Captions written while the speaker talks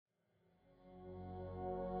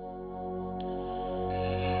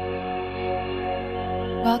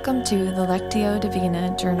Welcome to the Lectio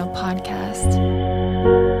Divina Journal Podcast.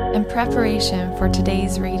 In preparation for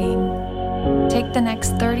today's reading, take the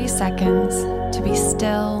next 30 seconds to be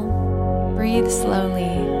still, breathe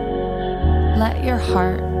slowly, let your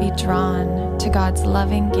heart be drawn to God's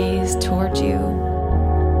loving gaze toward you.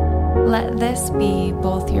 Let this be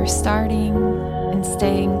both your starting and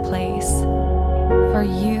staying place, for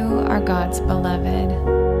you are God's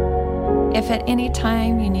beloved. If at any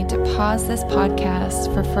time you need to pause this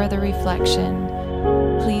podcast for further reflection,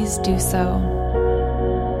 please do so.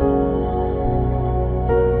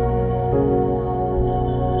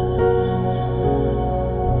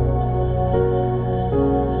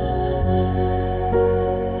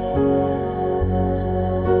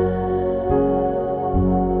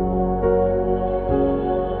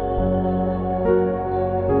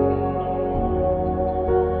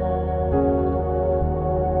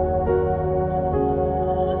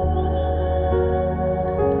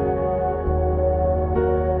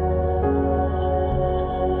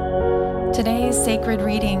 Today's sacred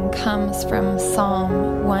reading comes from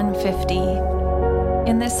Psalm 150.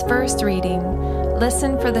 In this first reading,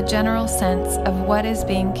 listen for the general sense of what is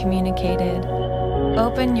being communicated.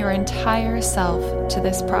 Open your entire self to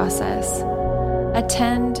this process.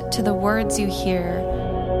 Attend to the words you hear,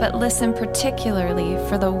 but listen particularly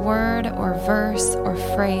for the word or verse or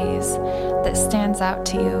phrase that stands out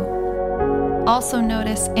to you. Also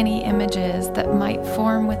notice any images that might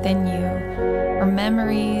form within you, or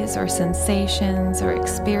memories or sensations or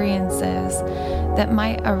experiences that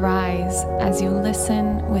might arise as you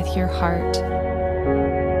listen with your heart.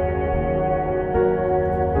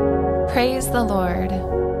 Praise the Lord.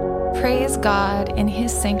 Praise God in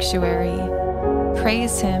His sanctuary.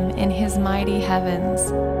 Praise Him in His mighty heavens.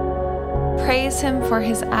 Praise Him for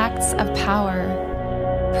His acts of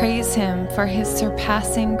power. Praise Him for His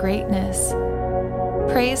surpassing greatness.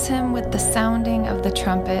 Praise Him with the sounding of the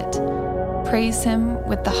trumpet. Praise Him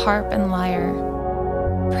with the harp and lyre.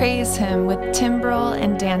 Praise Him with timbrel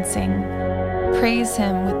and dancing. Praise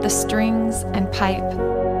Him with the strings and pipe.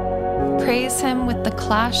 Praise Him with the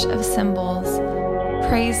clash of cymbals.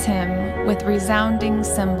 Praise Him with resounding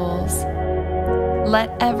cymbals.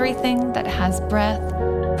 Let everything that has breath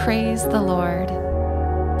praise the Lord.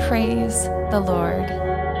 Praise the Lord.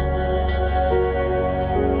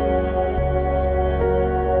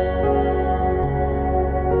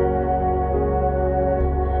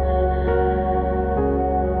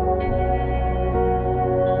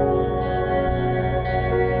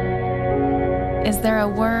 Is there a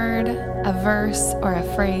word, a verse, or a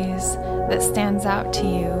phrase that stands out to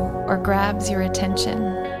you or grabs your attention?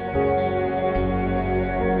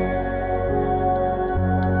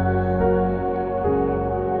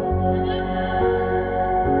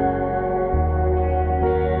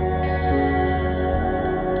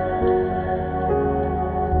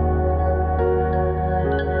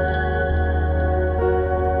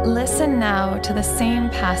 Listen now to the same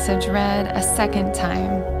passage read a second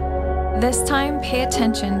time. This time, pay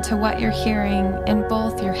attention to what you're hearing in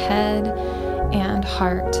both your head and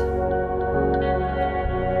heart.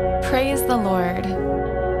 Praise the Lord.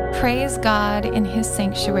 Praise God in His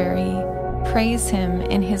sanctuary. Praise Him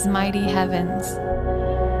in His mighty heavens.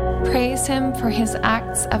 Praise Him for His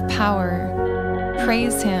acts of power.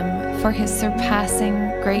 Praise Him for His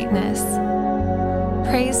surpassing greatness.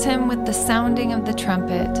 Praise Him with the sounding of the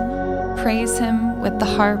trumpet. Praise Him with the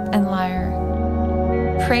harp and lyre.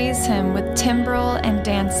 Praise Him with timbrel and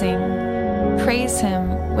dancing. Praise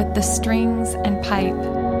Him with the strings and pipe.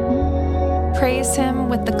 Praise Him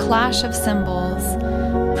with the clash of cymbals.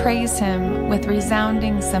 Praise Him with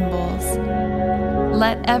resounding cymbals.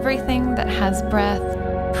 Let everything that has breath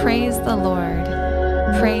praise the Lord.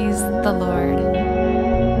 Praise the Lord.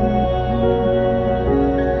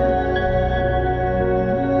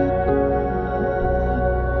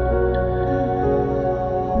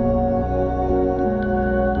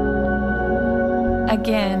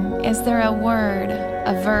 Again, is there a word,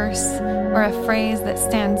 a verse, or a phrase that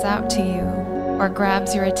stands out to you or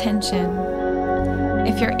grabs your attention?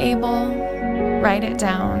 If you're able, write it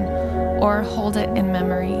down or hold it in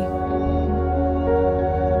memory.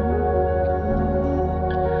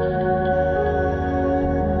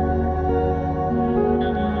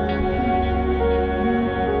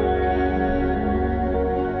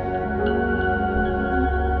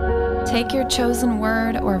 Take your chosen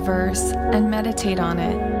word or verse and meditate on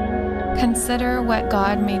it. Consider what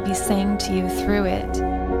God may be saying to you through it.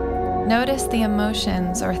 Notice the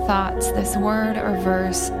emotions or thoughts this word or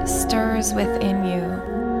verse stirs within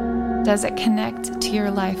you. Does it connect to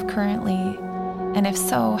your life currently? And if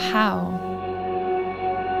so, how?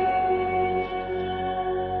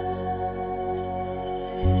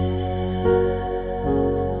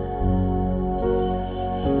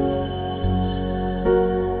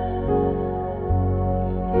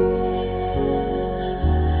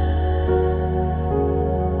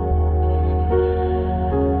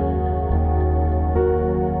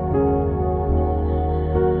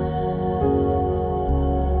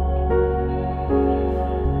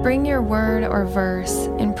 Bring your word or verse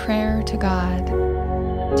in prayer to God.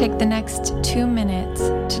 Take the next 2 minutes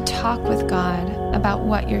to talk with God about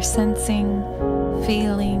what you're sensing,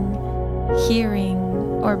 feeling, hearing,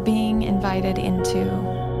 or being invited into.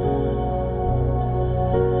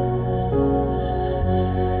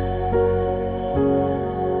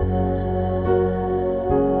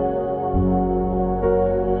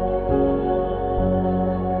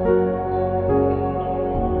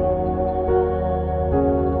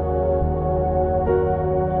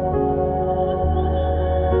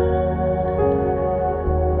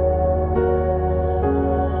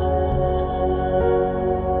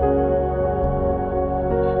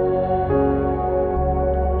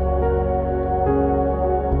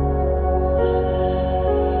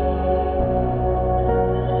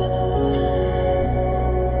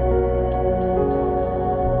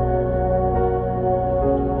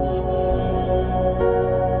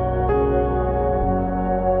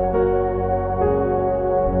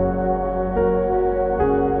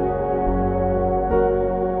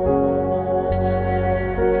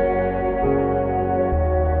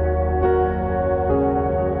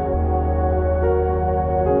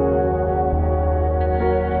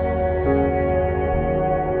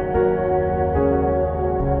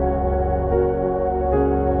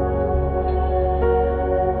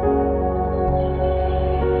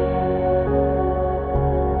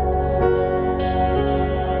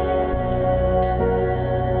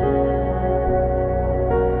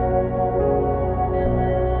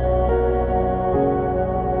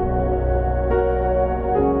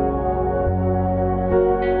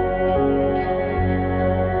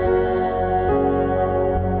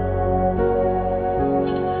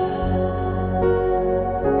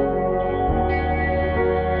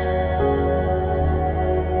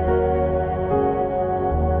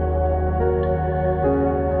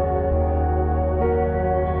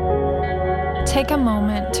 Take a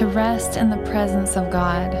moment to rest in the presence of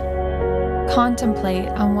God. Contemplate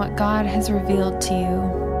on what God has revealed to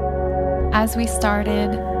you. As we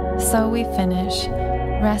started, so we finish,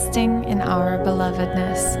 resting in our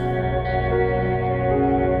belovedness.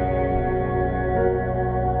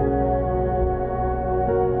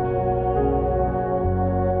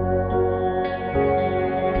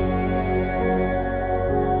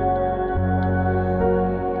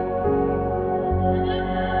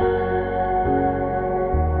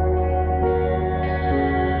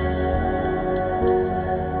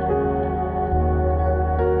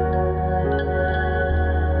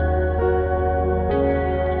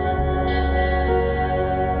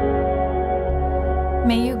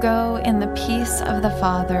 May you go in the peace of the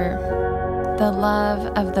Father, the love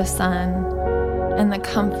of the Son, and the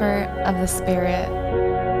comfort of the Spirit.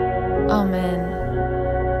 Amen.